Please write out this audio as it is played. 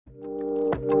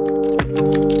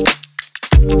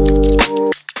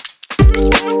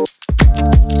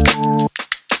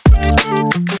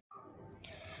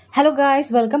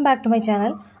guys, welcome back to my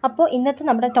channel. അപ്പോൾ ഇന്നത്തെ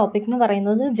നമ്മുടെ ടോപ്പിക് എന്ന്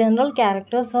പറയുന്നത് ജനറൽ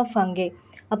ക്യാരക്ടേഴ്സ് ഓഫ് ഫംഗൈ.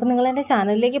 അപ്പോൾ നിങ്ങൾ എൻ്റെ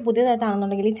ചാനലിലേക്ക്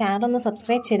പുതിയതായിട്ടാണെന്നുണ്ടെങ്കിൽ ഈ ചാനൽ ഒന്ന്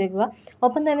സബ്സ്ക്രൈബ് ചെയ്തേക്കുക.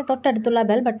 ഒപ്പം തന്നെ തൊട്ടടുത്തുള്ള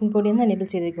ബെൽ ബട്ടൺ കൂടി ഒന്ന് എനേബിൾ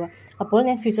ചെയ്തേക്കുക. അപ്പോൾ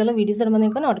ഞാൻ ഫ്യൂച്ചറിൽ വീഡിയോസ് ഇടുമ്പോൾ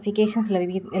നിങ്ങൾക്ക് നോട്ടിഫിക്കേഷൻസ്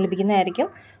ലഭിക്കുന്നതായിരിക്കും.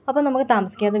 അപ്പോൾ നമുക്ക്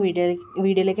താമസിക്കാതെ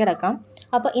വീഡിയോയിലേക്ക് കിടക്കാം.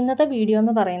 അപ്പോൾ ഇന്നത്തെ വീഡിയോ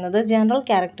എന്ന് പറയുന്നത് ജനറൽ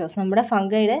ക്യാരക്ടേഴ്സ്, നമ്മുടെ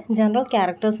ഫംഗൈയുടെ ജനറൽ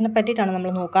ക്യാരക്ടേഴ്സിനെ പറ്റിയിട്ടാണ്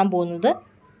നമ്മൾ നോക്കാൻ പോകുന്നത്.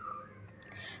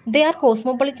 They are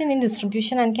cosmopolitan in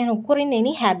distribution and can occur in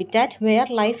any habitat where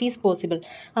life is possible.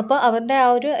 അപ്പോൾ അവരുടെ ആ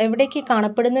ഒരു എവിടേക്ക്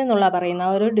കാണപ്പെടുന്നതെന്നുള്ള പറയുന്ന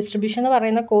ആ ഒരു ഡിസ്ട്രിബ്യൂഷൻ എന്ന്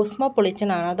പറയുന്ന കോസ്മോപൊളിറ്റൻ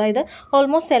ആണ്. അതായത്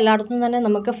ഓൾമോസ്റ്റ് എല്ലായിടത്തും തന്നെ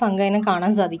നമുക്ക് ഫംഗൈനെ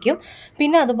കാണാൻ സാധിക്കും.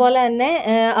 പിന്നെ അതുപോലെ തന്നെ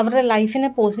അവരുടെ ലൈഫിന്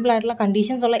പോസിബിൾ ആയിട്ടുള്ള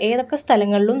കണ്ടീഷൻസ് ഉള്ള ഏതൊക്കെ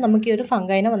സ്ഥലങ്ങളിലും നമുക്ക് ഈ ഒരു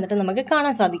ഫംഗൈനെ വന്നിട്ട് നമുക്ക്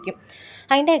കാണാൻ സാധിക്കും.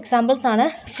 അതിൻ്റെ എക്സാമ്പിൾസ് ആണ്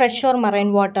ഫ്രഷ് ഓർ മറൈൻ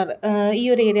വാട്ടർ, ഈ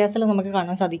ഒരു ഏരിയാസിൽ നമുക്ക്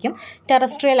കാണാൻ സാധിക്കും.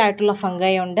 ടെറസ്ട്രിയൽ ആയിട്ടുള്ള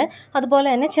ഫംഗൈ ഉണ്ട്. അതുപോലെ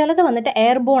തന്നെ ചിലത് വന്നിട്ട്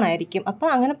എയർബോൺ ആയിരിക്കും. അപ്പോൾ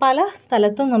അങ്ങനെ പല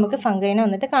സ്ഥലത്തും നമുക്ക് ഫംഗൈനെ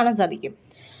വന്നിട്ട് കാണാൻ സാധിക്കും.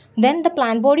 Then the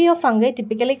plant body of fungi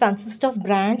typically consists of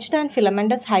branched and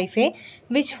filamentous hyphae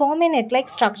which form a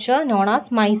net-like structure known as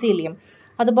mycelium.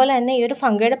 അതുപോലെ തന്നെ ഈ ഒരു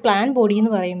ഫംഗയുടെ പ്ലാൻ ബോഡി എന്ന്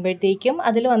പറയുമ്പോഴത്തേക്കും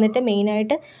അതിൽ വന്നിട്ട്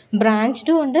മെയിനായിട്ട്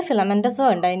ബ്രാഞ്ച്ഡും ഉണ്ട്, ഫിലമെൻറ്റസും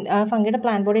ഉണ്ട്. ഫംഗയുടെ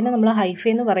പ്ലാൻ ബോഡീനെ നമ്മൾ ഹൈഫേ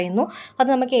എന്ന് പറയുന്നു. അത്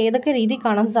നമുക്ക് ഏതൊക്കെ രീതി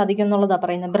കാണാൻ സാധിക്കും എന്നുള്ളതാണ്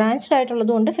പറയുന്നത്. ബ്രാഞ്ച്ഡ്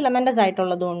ആയിട്ടുള്ളതും ഉണ്ട്, ഫിലമെൻറ്റസ്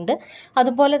ആയിട്ടുള്ളതും ഉണ്ട്.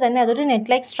 അതുപോലെ തന്നെ അതൊരു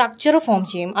നെറ്റ് ലൈക്ക് സ്ട്രക്ചർ ഫോം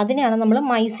ചെയ്യും. അതിനെയാണ് നമ്മൾ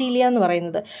മൈസീലിയ എന്ന്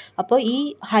പറയുന്നത്. അപ്പോൾ ഈ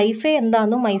ഹൈഫേ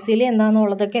എന്താണെന്നും മൈസീലിയ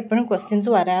എന്താണെന്നുള്ളതൊക്കെ എപ്പോഴും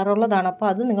ക്വസ്റ്റ്യൻസ് വരാറുള്ളതാണ്. അപ്പോൾ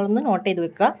അത് നിങ്ങളൊന്ന് നോട്ട് ചെയ്ത്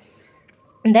വെക്കുക.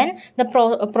 Then the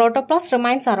protoplasm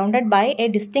remains surrounded by a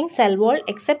distinct cell wall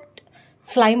except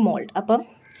slime mould. അപ്പം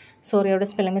അവിടെ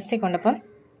സ്പെല്ലിംഗ് മിസ്റ്റേക്ക് ഉണ്ട്. അപ്പം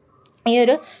ഈ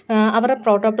ഒരു അവരുടെ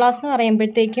പ്രോട്ടോപ്ലാസ് എന്ന്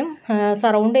പറയുമ്പോഴത്തേക്കും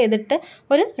സറൗണ്ട് ചെയ്തിട്ട്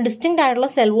ഒരു ഡിസ്റ്റിങ്ക്റ്റ്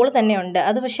ആയിട്ടുള്ള സെൽ വോൾ തന്നെയുണ്ട്.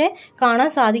 അത് പക്ഷേ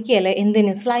കാണാൻ സാധിക്കുകയല്ലേ,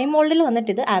 എന്തിന്? സ്ലൈം മോൾഡിൽ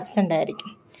വന്നിട്ട് ഇത് ആബ്സെൻ്റ്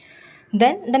ആയിരിക്കും.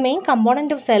 Then the main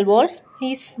component of cell wall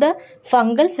is the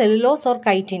fungal cellulose or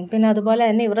chitin. പിന്നെ അതുപോലെ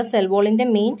തന്നെ ഇവരുടെ സെൽ വോളിൻ്റെ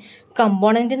മെയിൻ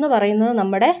കമ്പോണൻറ്റ് എന്ന് പറയുന്നത്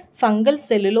നമ്മുടെ ഫംഗൽ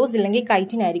സെല്ലുലോസ് ഇല്ലെങ്കിൽ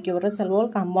കൈറ്റിൻ ആയിരിക്കും. ഇവരുടെ സെൽ വോൾ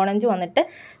കമ്പോണൻറ്റ് വന്നിട്ട്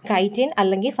കൈറ്റിൻ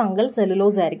അല്ലെങ്കിൽ ഫംഗൽ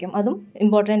സെല്ലുലോസ് ആയിരിക്കും. അതും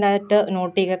ഇമ്പോർട്ടൻ്റ് ആയിട്ട്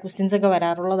നോട്ട് ചെയ്യുക, ക്വസ്റ്റ്യൻസ് ഒക്കെ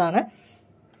വരാറുള്ളതാണ്.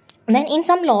 Then in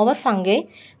some lower fungi,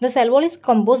 the cell wall is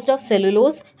composed of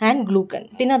cellulose and glucan.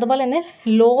 പിന്നെ അതുപോലെ തന്നെ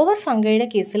ലോവർ ഫംഗൈയുടെ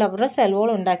കേസിൽ അവരുടെ സെൽ വോൾ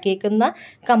ഉണ്ടാക്കിയേക്കുന്ന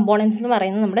കമ്പോണൻസ് എന്ന്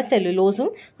പറയുന്നത് നമ്മുടെ സെല്ലുലോസും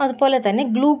അതുപോലെ തന്നെ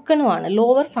ഗ്ലൂക്കണുമാണ്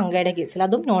ലോവർ ഫംഗൈയുടെ കേസിൽ.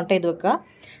 അതും നോട്ട് ചെയ്ത് വെക്കുക.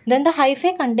 Then the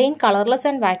hyphae contain colorless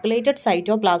and vacuolated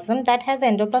cytoplasm that has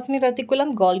endoplasmic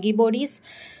reticulum, Golgi bodies,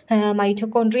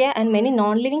 mitochondria and many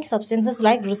non-living substances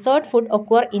like reserved food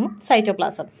occur in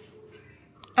cytoplasm.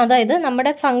 അതായത്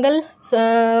നമ്മുടെ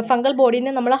ഫംഗൽ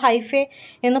ബോഡീനെ നമ്മൾ ഹൈഫേ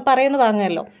എന്ന്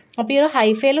പറഞ്ഞല്ലോ. അപ്പോൾ ഈ ഒരു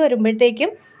ഹൈഫേയിൽ വരുമ്പോഴത്തേക്കും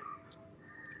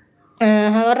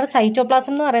അവരുടെ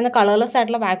സൈറ്റോപ്ലാസം എന്ന് പറയുന്ന കളർലെസ്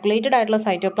ആയിട്ടുള്ള വാക്കുലേറ്റഡ് ആയിട്ടുള്ള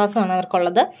സൈറ്റോപ്ലാസം ആണ്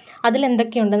അവർക്കുള്ളത്.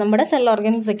 അതിലെന്തൊക്കെയുണ്ട്? നമ്മുടെ സെൽ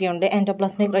ഓർഗൻസ് ഒക്കെ ഉണ്ട്.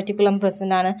 എൻഡോപ്ലാസ്മിക് റെറ്റിക്കുലം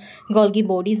പ്രസൻ്റ് ആണ്, ഗോൾഗി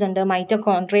ബോഡീസ് ഉണ്ട്,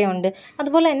 മൈറ്റോകോൺട്രിയ ഉണ്ട്.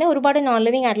 അതുപോലെ തന്നെ ഒരുപാട് നോൺ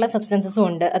ലിവിങ് ആയിട്ടുള്ള സബ്സ്റ്റൻസസും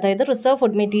ഉണ്ട്. അതായത് റിസർവ്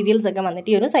ഫുഡ് മെറ്റീരിയൽസ് ഒക്കെ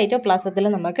വന്നിട്ട് ഈ ഒരു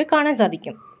സൈറ്റോപ്ലാസത്തിൽ നമുക്ക് കാണാൻ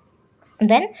സാധിക്കും.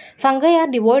 Then fungi are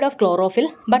devoid of chlorophyll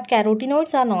but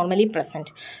carotenoids are normally present.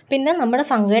 പിന്നെ നമ്മുടെ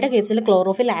ഫംഗയുടെ കേസിൽ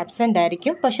ക്ലോറോഫിൽ ആബ്സെൻ്റ്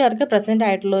ആയിരിക്കും, പക്ഷേ അവർക്ക് പ്രസൻ്റ്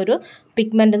ആയിട്ടുള്ള ഒരു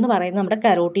പിഗ്മെൻ്റ് എന്ന് പറയുന്നത് നമ്മുടെ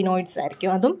കരോട്ടിനോയിഡ്സ്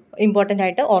ആയിരിക്കും. അതും ഇമ്പോർട്ടൻ്റ്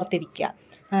ആയിട്ട് ഓർത്തിരിക്കുക.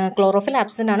 ക്ലോറോഫിൽ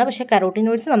ആബ്സെൻ്റ് ആണ്, പക്ഷേ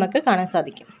കരോട്ടിനോയിഡ്സ് നമുക്ക് കാണാൻ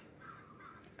സാധിക്കും.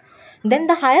 Then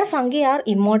the higher fungi are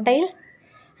immotile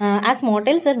as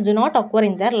motile cells do not occur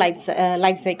in their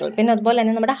life cycle. പിന്നെ അതുപോലെ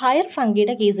തന്നെ നമ്മുടെ ഹയർ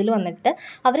ഫംഗിയുടെ കേസിൽ വന്നിട്ട്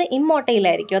അവർ ഇമ്മോട്ടൈൽ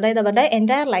ആയിരിക്കും. അതായത് അവരുടെ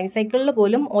എൻ്റയർ ലൈഫ് സൈക്കിളിൽ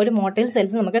പോലും ഒരു മോട്ടൈൽ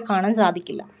സെൽസ് നമുക്ക് കാണാൻ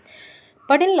സാധിക്കില്ല.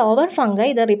 But in lower fungi,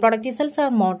 the reproductive cells are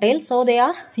motile, so they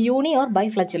are uni or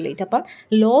biflagellate. അപ്പം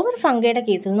ലോവർ ഫംഗയുടെ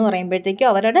കേസിൽ എന്ന് പറയുമ്പോഴത്തേക്കും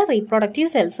അവരുടെ റീപ്രൊഡക്റ്റീവ്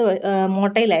സെൽസ്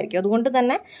മോട്ടൈൽ ആയിരിക്കും. അതുകൊണ്ട്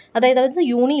തന്നെ അതായത്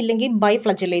യൂണി ഇല്ലെങ്കിൽ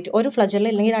ബൈഫ്ലജലേറ്റ്, ഒരു ഫ്ലജല്ല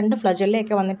അല്ലെങ്കിൽ രണ്ട്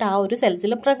ഫ്ലജല്ലയൊക്കെ വന്നിട്ട് ആ ഒരു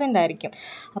സെൽസിൽ പ്രസൻ്റ് ആയിരിക്കും.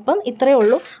 അപ്പം ഇത്രയേ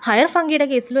ഉള്ളൂ. ഹയർ ഫംഗിയുടെ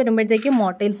കേസിൽ വരുമ്പോഴത്തേക്കും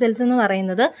മോട്ടൈൽ സെൽസ് എന്ന്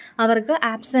പറയുന്നത് അവർക്ക്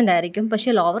ആബ്സെൻ്റ് ആയിരിക്കും,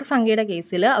 പക്ഷേ ലോവർ ഫംഗിയുടെ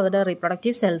കേസിൽ അവരുടെ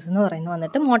റീപ്രൊഡക്റ്റീവ് സെൽസ് എന്ന് പറയുന്നത്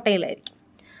വന്നിട്ട് മോട്ടൈൽ ആയിരിക്കും.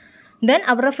 ദെൻ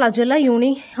അവരുടെ ഫ്ലജല്ല യൂണി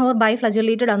ഓർ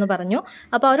ബൈഫ്ലജലേറ്റഡ് ആണെന്ന് പറഞ്ഞു.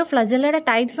 അപ്പോൾ അവർ ഫ്ലജല്ലയുടെ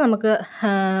ടൈപ്സ് നമുക്ക്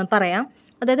പറയാം.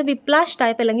 അതായത് വിപ്ലാഷ്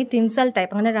ടൈപ്പ് അല്ലെങ്കിൽ തിൻസെൽ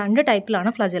ടൈപ്പ്, അങ്ങനെ രണ്ട് ടൈപ്പിലാണ്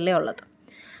ഫ്ലജല്ല ഉള്ളത്.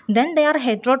 Then they are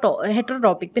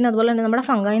ഹെറ്ററോട്രോപ്പിക്. പിന്നെ അതുപോലെ തന്നെ നമ്മുടെ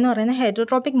ഫംഗൈ എന്ന് പറയുന്നത്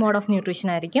ഹെറ്ററോട്രോപ്പിക് മോഡ് ഓഫ് ന്യൂട്രീഷൻ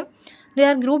ആയിരിക്കും. They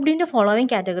are grouped in to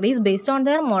following categories based on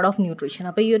their mode of nutrition.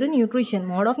 അപ്പോൾ ഈ ഒരു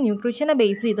മോഡ് ഓഫ് ന്യൂട്രീഷനെ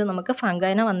ബേസ് ചെയ്ത് നമുക്ക്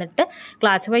ഫംഗൈനെ വന്നിട്ട്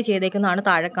ക്ലാസിഫൈ ചെയ്തേക്കുന്നതാണ്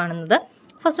താഴെ കാണുന്നത്.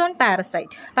 First one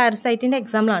parasite. പാരസൈറ്റിൻ്റെ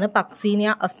എക്സാമ്പിളാണ് പക്സീനിയ,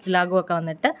 അസ്റ്റിലാഗോ ഒക്കെ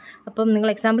വന്നിട്ട്. അപ്പം നിങ്ങൾ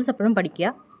എക്സാമ്പിൾസ് എപ്പോഴും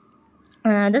പഠിക്കുക.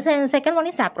 ദ സെക്കൻഡ് വൺ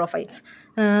ഈ സാപ്രോഫൈറ്റ്സ്.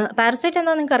 പാരസൈറ്റ്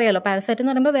എന്താണെന്ന് നിങ്ങൾക്ക് അറിയാമല്ലോ. പാരസൈറ്റ്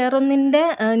എന്ന് പറയുമ്പോൾ വേറൊന്നിൻ്റെ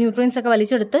ന്യൂട്രിയൻസ് ഒക്കെ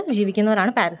വലിച്ചെടുത്ത്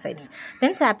ജീവിക്കുന്നവരാണ് പാരസൈറ്റ്സ്.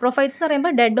 ദെൻ സാപ്രോഫൈറ്റ്സ് എന്ന്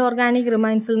പറയുമ്പോൾ ഡെഡ് ഓർഗാനിക്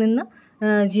റിമൈൻസിൽ നിന്ന്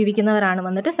ജീവിക്കുന്നവരാണ്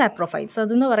വന്നിട്ട് സാപ്രോഫൈറ്റ്സ്.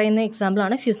 അതെന്ന് പറയുന്ന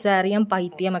എക്സാമ്പിളാണ് ഫ്യുസാരിയം,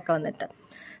 പൈറ്റിയം ഒക്കെ വന്നിട്ട്.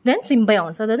 ദെൻ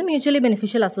സിംബയോൺസ്, അതായത് മ്യൂച്വലി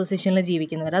ബെനിഫിഷ്യൽ അസോസിയേഷനിൽ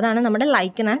ജീവിക്കുന്നവർ, അതാണ് നമ്മുടെ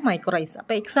ലൈക്കൻ ആൻഡ് മൈക്രോറൈസ.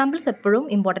 അപ്പോൾ എക്സാമ്പിൾസ് എപ്പോഴും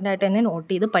ഇമ്പോർട്ടൻ്റ് ആയിട്ട് തന്നെ നോട്ട്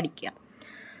ചെയ്ത് പഠിക്കുക.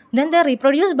 Then they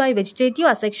reproduce by vegetative,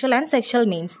 asexual and sexual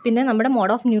means. പിന്നെ നമ്മുടെ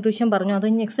മോഡ് ഓഫ് ന്യൂട്രീഷൻ പറഞ്ഞു. അത്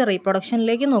നെക്സ്റ്റ്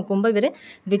റീപ്രൊഡക്ഷനിലേക്ക് നോക്കുമ്പോൾ ഇവർ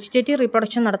വെജിറ്റേറ്റീവ്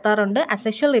റീപ്രൊഡക്ഷൻ നടത്താറുണ്ട്,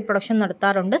 അസെക്ഷൽ റീപ്രൊഡക്ഷൻ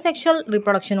നടത്താറുണ്ട്, സെക്ഷൽ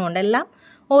റീപ്രൊഡക്ഷനും ഉണ്ട്. എല്ലാം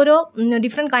ഓരോ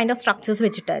ഡിഫറെൻറ്റ് കൈൻഡ് ഓഫ് സ്ട്രക്ചേഴ്സ്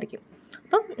വെച്ചിട്ടായിരിക്കും.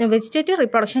 അപ്പം vegetative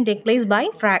reproduction take place by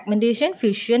fragmentation,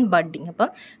 fission, budding. അപ്പം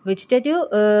വെജിറ്റേറ്റീവ്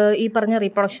ഈ പറഞ്ഞ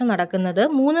റീപ്രൊഡക്ഷൻ നടക്കുന്നത്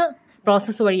 3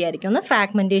 പ്രോസസ്സ് വഴിയായിരിക്കും. ഒന്ന്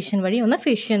ഫ്രാഗ്മെൻറ്റേഷൻ വഴി, ഒന്ന്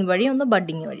ഫിഷൻ വഴി, ഒന്ന്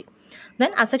ബഡ്ഡിങ് വഴി.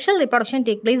 Then asexual reproduction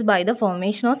take place by the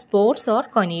formation of spores or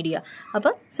conidia.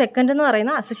 അപ്പോൾ സെക്കൻഡ് എന്ന്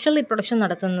പറയുന്ന അസെക്ഷൽ റീപ്രൊഡക്ഷൻ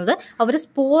നടത്തുന്നത് അവർ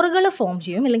സ്പോറുകൾ ഫോം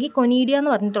ചെയ്യും, അല്ലെങ്കിൽ കൊനീഡിയ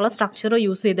എന്ന് പറഞ്ഞിട്ടുള്ള സ്ട്രക്ചർ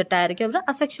യൂസ് ചെയ്തിട്ടായിരിക്കും അവർ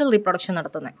അസെക്ഷൽ റീപ്രൊഡക്ഷൻ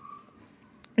നടത്തുന്നത്.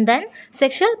 Then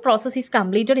sexual process is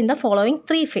completed in the following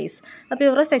 3 phases. അപ്പോൾ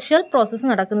ഇവരുടെ സെക്ഷൽ പ്രോസസ്സ്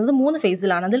നടക്കുന്നത് 3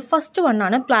 ഫേസിലാണ്. അതിൽ ഫസ്റ്റ്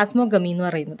വണ്ണാണ് പ്ലാസ്മോഗമി എന്ന്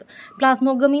പറയുന്നത്.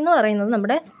 പ്ലാസ്മോഗമി എന്ന് പറയുന്നത്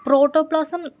നമ്മുടെ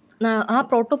പ്രോട്ടോപ്ലാസം, ആ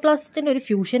പ്രോട്ടോപ്ലാസത്തിൻ്റെ ഒരു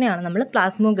ഫ്യൂഷനെയാണ് നമ്മൾ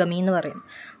പ്ലാസ്മോഗമി എന്ന് പറയുന്നത്.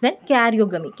 ദെൻ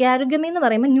ക്യാരിയോഗമി എന്ന്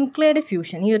പറയുമ്പോൾ ന്യൂക്ലിയഡ്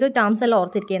ഫ്യൂഷൻ. ഈ ഒരു ടേംസ് എല്ലാം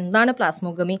ഓർത്തിരിക്കുക. എന്താണ്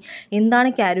പ്ലാസ്മോഗമി,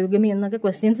 എന്താണ് ക്യാരിയോഗമി എന്നൊക്കെ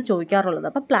ക്വസ്റ്റ്യൻസ് ചോദിക്കാറുള്ളത്.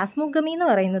 അപ്പോൾ പ്ലാസ്മോഗമി എന്ന്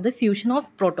പറയുന്നത് ഫ്യൂഷൻ ഓഫ്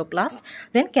പ്രോട്ടോപ്ലാസ്റ്റ്,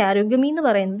 ദെൻ ക്യാരിയോഗമി എന്ന്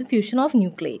പറയുന്നത് fusion of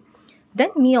nuclei.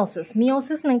 Then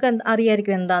meiosis നിങ്ങൾക്ക്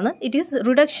അറിയായിരിക്കും എന്താണ്. It is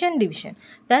reduction division.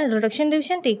 Than reduction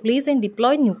division take place in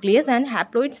diploid nucleus and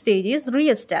haploid stage is re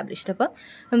established.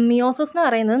 അപ്പം മിയോസിസ് എന്ന്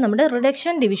പറയുന്നത് നമ്മുടെ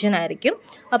റിഡക്ഷൻ ഡിവിഷൻ ആയിരിക്കും.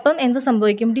 അപ്പം എന്ത്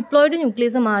സംഭവിക്കും, ഡിപ്ലോയിഡ്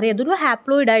ന്യൂക്ലിയസ് മാറി അതൊരു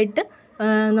ഹാപ്ലോയിഡായിട്ട്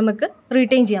നമുക്ക്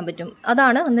റീറ്റെയിൻ ചെയ്യാൻ പറ്റും.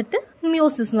 അതാണ് വന്നിട്ട്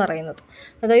മിയോസിസ് എന്ന് പറയുന്നത്.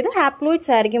 അതായത്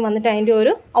ഹാപ്ലോയിഡ്സ് ആയിരിക്കും വന്നിട്ട് അതിൻ്റെ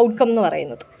ഒരു ഔട്ട്കം എന്ന്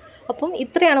പറയുന്നത്. അപ്പം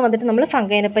ഇത്രയാണ് വന്നിട്ട് നമ്മൾ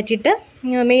ഫംഗൈനെ പറ്റിയിട്ട്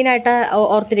മെയിനായിട്ട്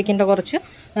ഓർത്തിരിക്കേണ്ട കുറച്ച്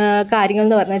കാര്യങ്ങൾ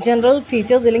എന്ന് പറഞ്ഞാൽ. ജനറൽ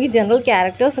ഫീച്ചേഴ്സ് അല്ലെങ്കിൽ ജനറൽ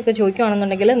ക്യാരക്ടേഴ്സ് ഒക്കെ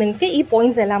ചോദിക്കുകയാണെന്നുണ്ടെങ്കിൽ നിങ്ങൾക്ക് ഈ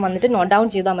പോയിന്റ്സ് എല്ലാം വന്നിട്ട് നോട്ട് ഡൗൺ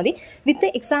ചെയ്താൽ മതി. വിത്ത്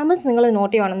എക്സാമ്പിൾസ് നിങ്ങൾ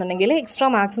നോട്ട് ചെയ്യുകയാണെന്നുണ്ടെങ്കിൽ എക്സ്ട്രാ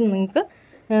മാർക്സും നിങ്ങൾക്ക്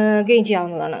ഗെയിൻ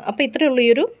ചെയ്യാവുന്നതാണ്. അപ്പോൾ ഇത്രയുള്ള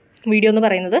ഈ ഒരു വീഡിയോ എന്ന്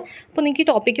പറയുന്നത്. അപ്പോൾ നിങ്ങൾക്ക് ഈ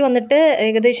ടോപ്പിക്ക് വന്നിട്ട്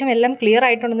ഏകദേശം എല്ലാം ക്ലിയർ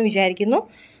ആയിട്ടുണ്ടെന്ന് വിചാരിക്കുന്നു.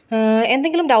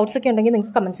 എന്തെങ്കിലും ഡൗട്ട്സ് ഒക്കെ ഉണ്ടെങ്കിൽ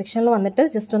നിങ്ങൾക്ക് കമൻറ്റ് സെക്ഷനിൽ വന്നിട്ട്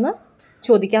ജസ്റ്റ് ഒന്ന്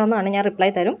ചോദിക്കാവുന്നതാണ്, ഞാൻ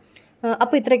റിപ്ലൈ തരും.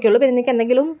 അപ്പോൾ ഇത്രയൊക്കെയുള്ളൂ. പിന്നെ നിങ്ങൾക്ക്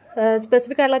എന്തെങ്കിലും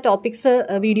സ്പെസിഫിക് ആയിട്ടുള്ള ടോപ്പിക്സ്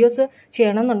വീഡിയോസ്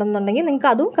ചെയ്യണമെന്നുണ്ടെന്നുണ്ടെങ്കിൽ നിങ്ങൾക്ക്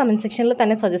അതും കമൻറ്റ് സെക്ഷനിൽ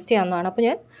തന്നെ സജസ്റ്റ് ചെയ്യാവുന്നതാണ്. അപ്പോൾ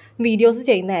ഞാൻ വീഡിയോസ്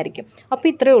ചെയ്യുന്നതായിരിക്കും. അപ്പോൾ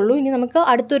ഇത്രയേ ഉള്ളൂ. ഇനി നമുക്ക്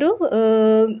അടുത്തൊരു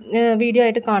വീഡിയോ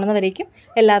ആയിട്ട് കാണുന്നവരേക്കും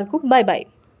എല്ലാവർക്കും ബൈ ബൈ.